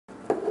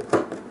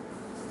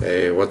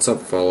Hey, what's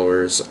up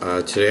followers?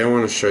 Today I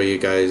want to show you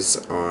guys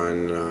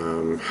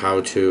on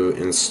how to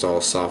install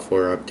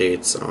software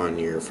updates on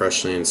your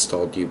freshly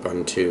installed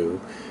Ubuntu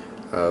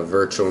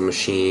virtual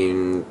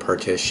machine,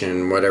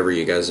 partition, whatever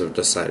you guys have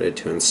decided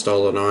to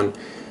install it on.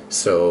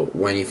 So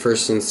when you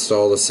first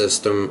install the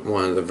system,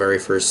 one of the very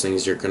first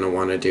things you're going to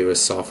want to do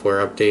is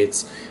software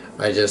updates.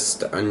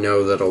 I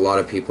know that a lot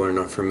of people are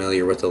not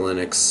familiar with the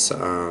Linux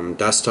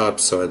desktop,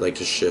 so I'd like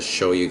to just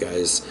show you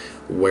guys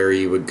where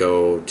you would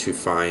go to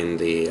find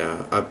the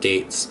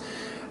updates.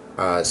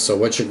 So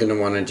what you're going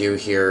to want to do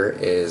here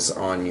is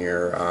on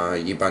your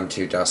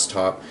Ubuntu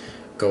desktop,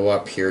 go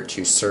up here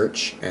to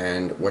search,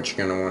 and what you're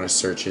going to want to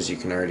search, as you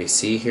can already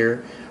see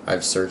here,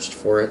 I've searched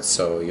for it,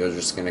 so you're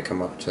just going to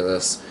come up to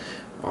this.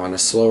 On a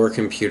slower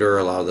computer,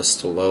 allow this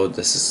to load.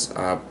 This is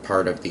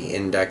part of the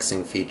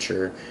indexing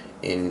feature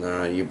in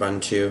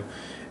Ubuntu,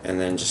 and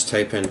then just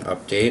type in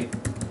update.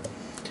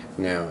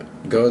 Now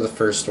go to the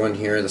first one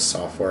here, the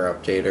software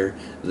updater.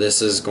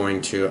 This is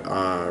going to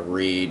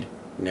read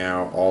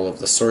now all of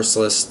the source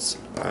lists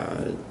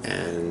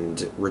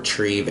and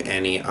retrieve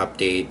any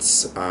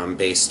updates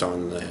based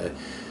on the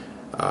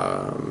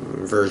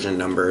version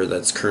number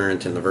that's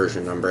current and the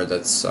version number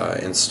that's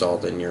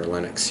installed in your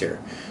Linux here.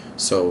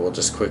 So we'll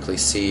just quickly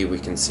see. We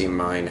can see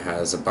mine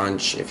has a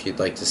bunch. If you'd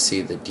like to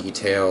see the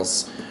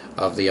details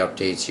of the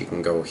updates, you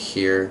can go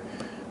here,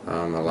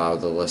 allow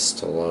the list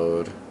to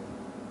load.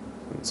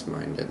 Since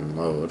mine didn't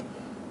load.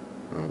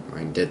 Oh,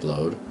 mine did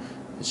load.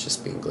 It's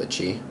just being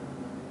glitchy.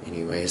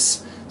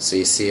 Anyways, so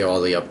you see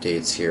all the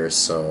updates here.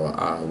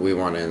 So we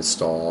want to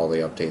install all the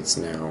updates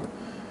now.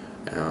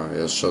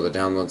 It'll show the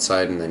download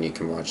side, and then you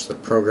can watch the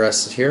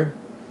progress here.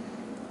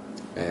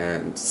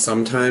 And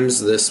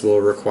sometimes this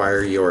will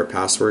require your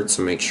password,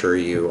 so make sure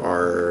you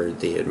are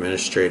the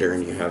administrator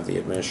and you have the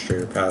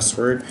administrator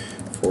password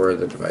for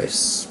the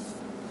device,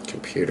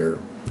 computer.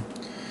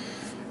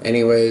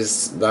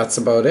 Anyways, that's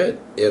about it.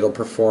 It'll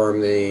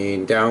perform the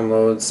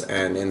downloads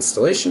and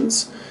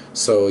installations,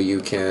 so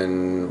you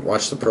can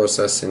watch the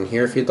process in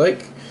here if you'd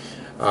like.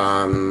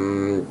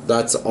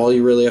 That's all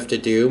you really have to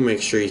do.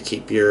 Make sure you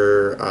keep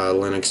your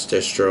Linux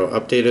distro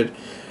updated.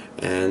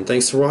 And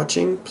thanks for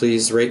watching.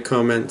 Please rate,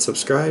 comment,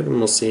 subscribe, and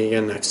we'll see you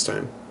again next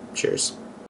time. Cheers.